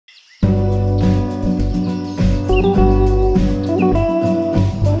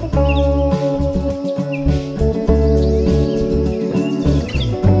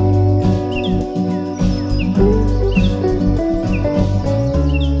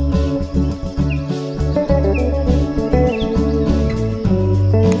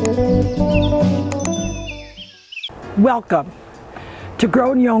to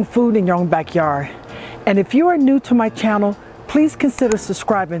growing your own food in your own backyard. And if you are new to my channel, please consider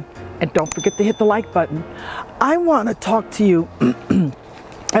subscribing and don't forget to hit the like button. I want to talk to you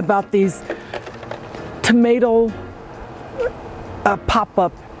about these tomato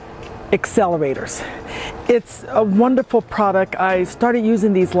pop-up accelerators. It's a wonderful product. I started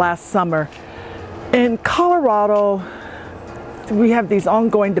using these last summer. In Colorado, we have these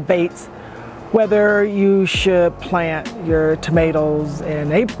ongoing debates whether you should plant your tomatoes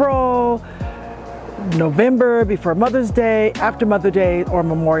in April, November, before Mother's Day, after Mother's Day, or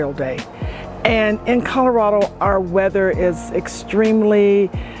Memorial Day. And in Colorado, our weather is extremely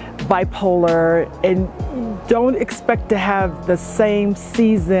bipolar, and don't expect to have the same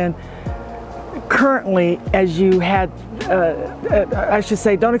season currently as you had, I should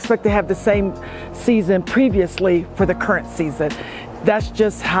say, don't expect to have the same season previously for the current season. That's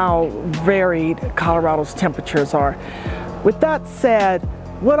just how varied Colorado's temperatures are. With that said,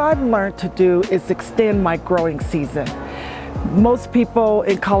 what I've learned to do is extend my growing season. Most people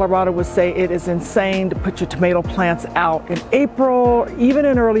in Colorado would say it is insane to put your tomato plants out in April, even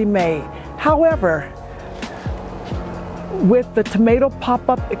in early May. However, with the tomato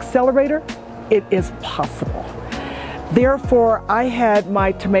pop-up accelerator, it is possible. Therefore, I had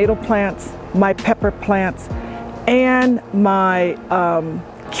my tomato plants, my pepper plants, and my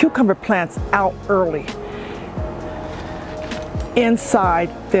cucumber plants out early inside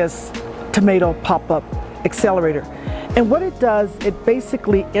this tomato pop-up accelerator. And what it does, it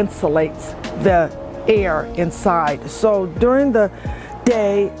basically insulates the air inside. So during the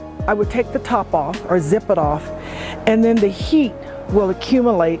day, I would take the top off or zip it off, and then the heat will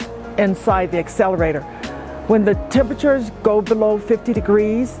accumulate inside the accelerator. When the temperatures go below 50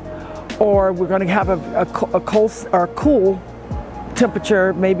 degrees, or we're going to have a cold or cool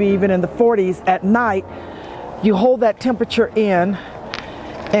temperature, maybe even in the 40s at night, you hold that temperature in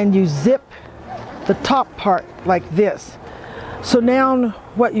and you zip the top part like this. So now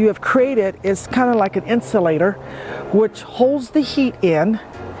what you have created is kind of like an insulator which holds the heat in,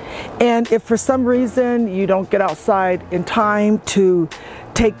 and if for some reason you don't get outside in time to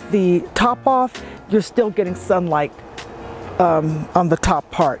take the top off, you're still getting sunlight on the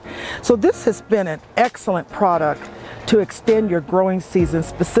top part. So this has been an excellent product to extend your growing season,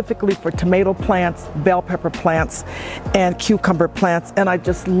 specifically for tomato plants, bell pepper plants, and cucumber plants, and I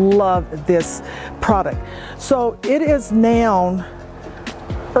just love this product. So it is now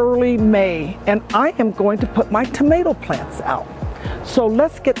early May, and I am going to put my tomato plants out. So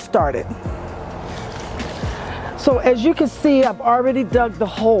let's get started. So as you can see, I've already dug the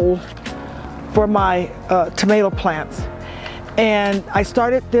hole for my tomato plants. And I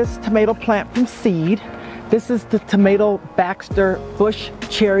started this tomato plant from seed. This is the tomato Baxter Bush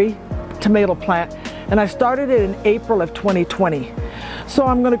Cherry tomato plant, and I started it in April of 2020. So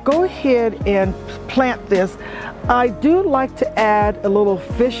I'm going to go ahead and plant this. I do like to add a little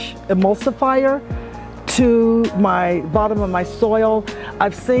fish emulsifier to my bottom of my soil.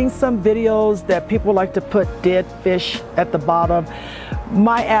 I've seen some videos that people like to put dead fish at the bottom.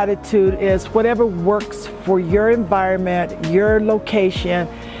 My attitude is whatever works for your environment, your location,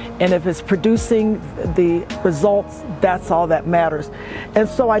 and if it's producing the results, that's all that matters. And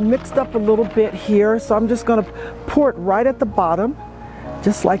so I mixed up a little bit here, so I'm just going to pour it right at the bottom,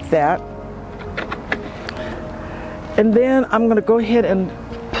 just like that. And then I'm going to go ahead and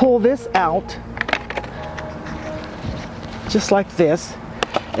pull this out, just like this.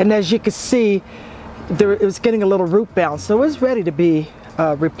 And as you can see, it was getting a little root bound, so it was ready to be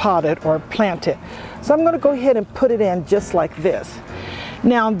repotted or planted. So I'm going to go ahead and put it in just like this.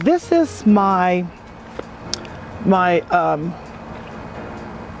 Now this is my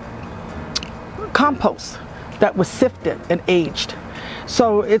compost that was sifted and aged.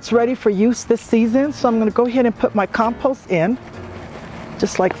 So it's ready for use this season. So I'm going to go ahead and put my compost in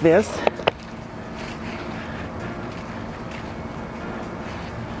just like this.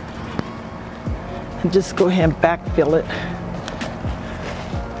 And just go ahead and backfill it.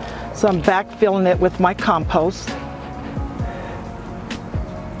 So I'm backfilling it with my compost.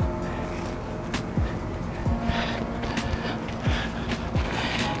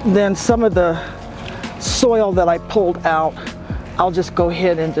 Then some of the soil that I pulled out, I'll just go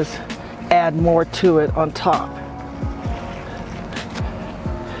ahead and just add more to it on top.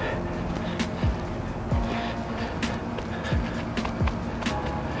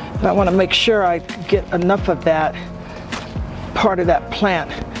 I want to make sure I get enough of that part of that plant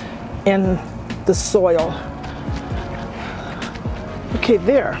in the soil. Okay,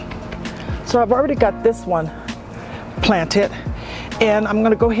 there. So I've already got this one planted, and I'm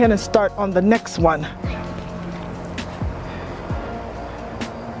going to go ahead and start on the next one.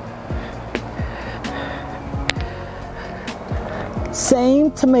 Same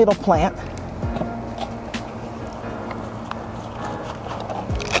tomato plant.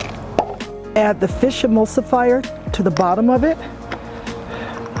 Add the fish emulsifier to the bottom of it,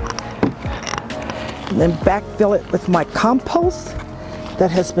 and then backfill it with my compost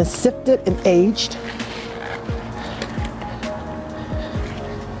that has been sifted and aged.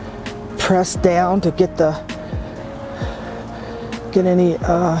 Press down to get any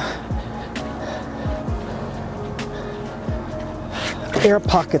air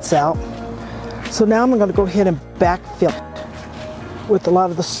pockets out. So now I'm going to go ahead and backfill it with a lot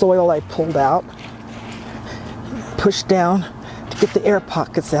of the soil I pulled out. Push down to get the air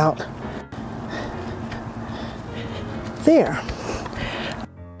pockets out. There.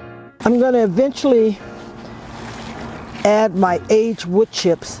 I'm going to eventually add my aged wood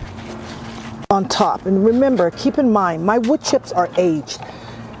chips on top. And remember, keep in mind, my wood chips are aged.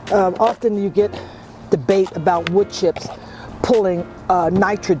 Often you get debate about wood chips pulling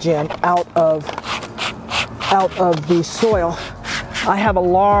nitrogen out of the soil. I have a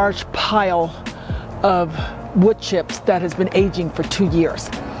large pile of wood chips that has been aging for 2 years,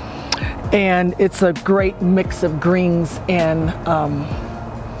 and it's a great mix of greens and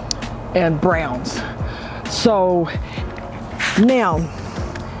browns. So now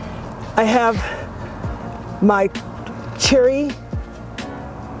I have my cherry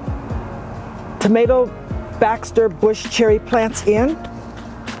tomato Baxter bush cherry plants in.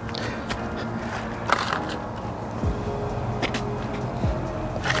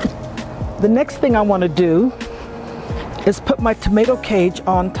 The next thing I want to do is put my tomato cage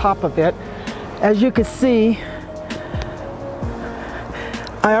on top of it. As you can see,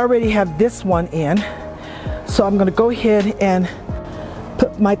 I already have this one in, so I'm going to go ahead and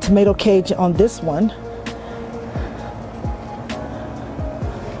put my tomato cage on this one.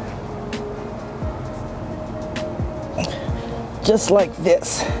 Just like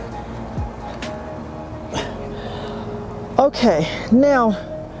this. Okay, now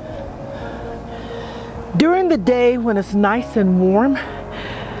during the day when it's nice and warm,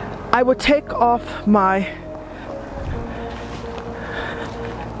 I will take off my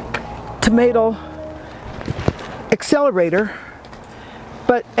tomato accelerator,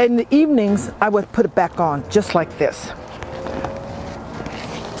 but in the evenings I would put it back on just like this.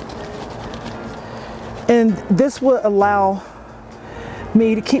 And this will allow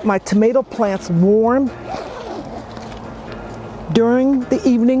me to keep my tomato plants warm during the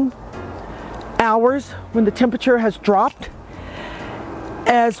evening hours when the temperature has dropped,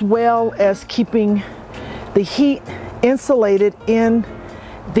 as well as keeping the heat insulated in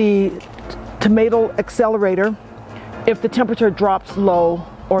the tomato accelerator if the temperature drops low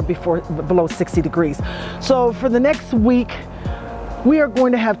or below 60 degrees. So for the next week, we are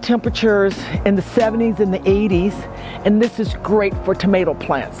going to have temperatures in the 70s and the 80s, and this is great for tomato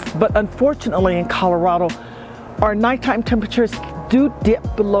plants. But unfortunately in Colorado, our nighttime temperatures do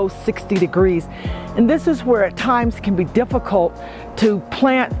dip below 60 degrees. And this is where at times it can be difficult to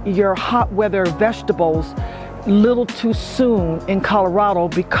plant your hot weather vegetables a little too soon in Colorado,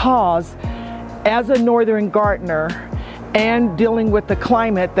 because as a northern gardener and dealing with the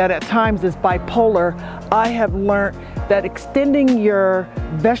climate that at times is bipolar, I have learned that extending your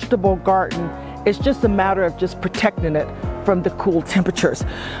vegetable garden is just a matter of just protecting it from the cool temperatures.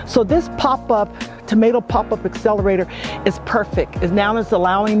 So this tomato pop-up accelerator is perfect. It now is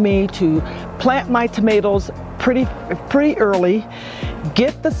allowing me to plant my tomatoes pretty early,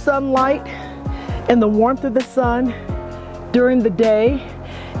 get the sunlight and the warmth of the sun during the day,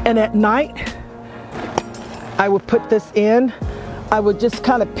 and at night I would put this in. I would just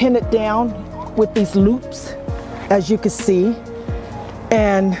kind of pin it down with these loops, as you can see,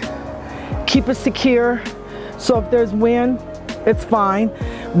 and keep it secure. So if there's wind, it's fine.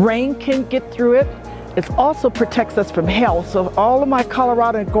 Rain can get through it. It also protects us from hail. So all of my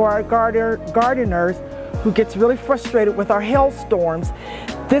Colorado gardeners who gets really frustrated with our hailstorms,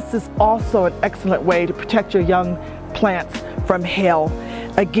 this is also an excellent way to protect your young plants from hail.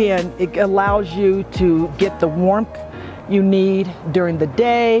 Again, it allows you to get the warmth you need during the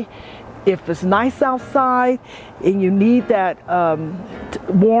day. If it's nice outside and you need that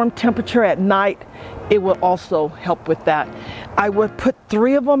warm temperature at night, it will also help with that. I would put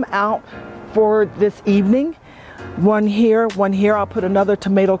 3 of them out for this evening. one here, one here. I'll put another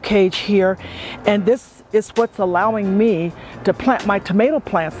tomato cage here. And this is what's allowing me to plant my tomato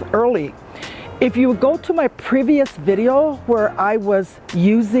plants early. If you go to my previous video where I was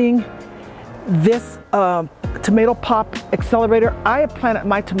using this tomato pop accelerator, I had planted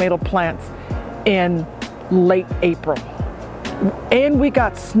my tomato plants in late April. And we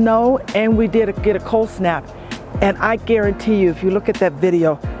got snow and we did get a cold snap. And I guarantee you, if you look at that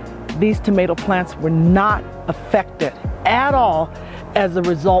video, these tomato plants were not affected at all as a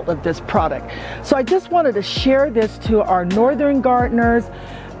result of this product. So I just wanted to share this to our northern gardeners,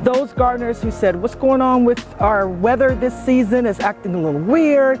 those gardeners who said, what's going on with our weather this season? It's acting a little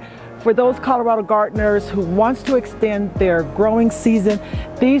weird. For those Colorado gardeners who wants to extend their growing season,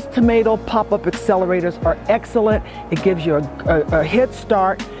 these tomato pop-up accelerators are excellent. It gives you a head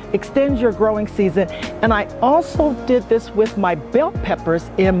start, extends your growing season. And I also did this with my bell peppers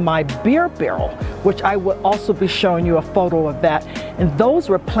in my beer barrel, which I will also be showing you a photo of that. And those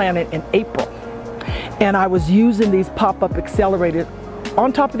were planted in April. And I was using these pop-up accelerators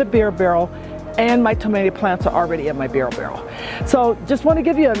on top of the beer barrel, and my tomato plants are already in my beer barrel. So just want to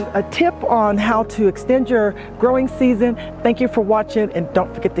give you a tip on how to extend your growing season. Thank you for watching, and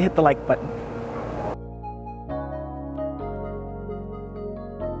don't forget to hit the like button.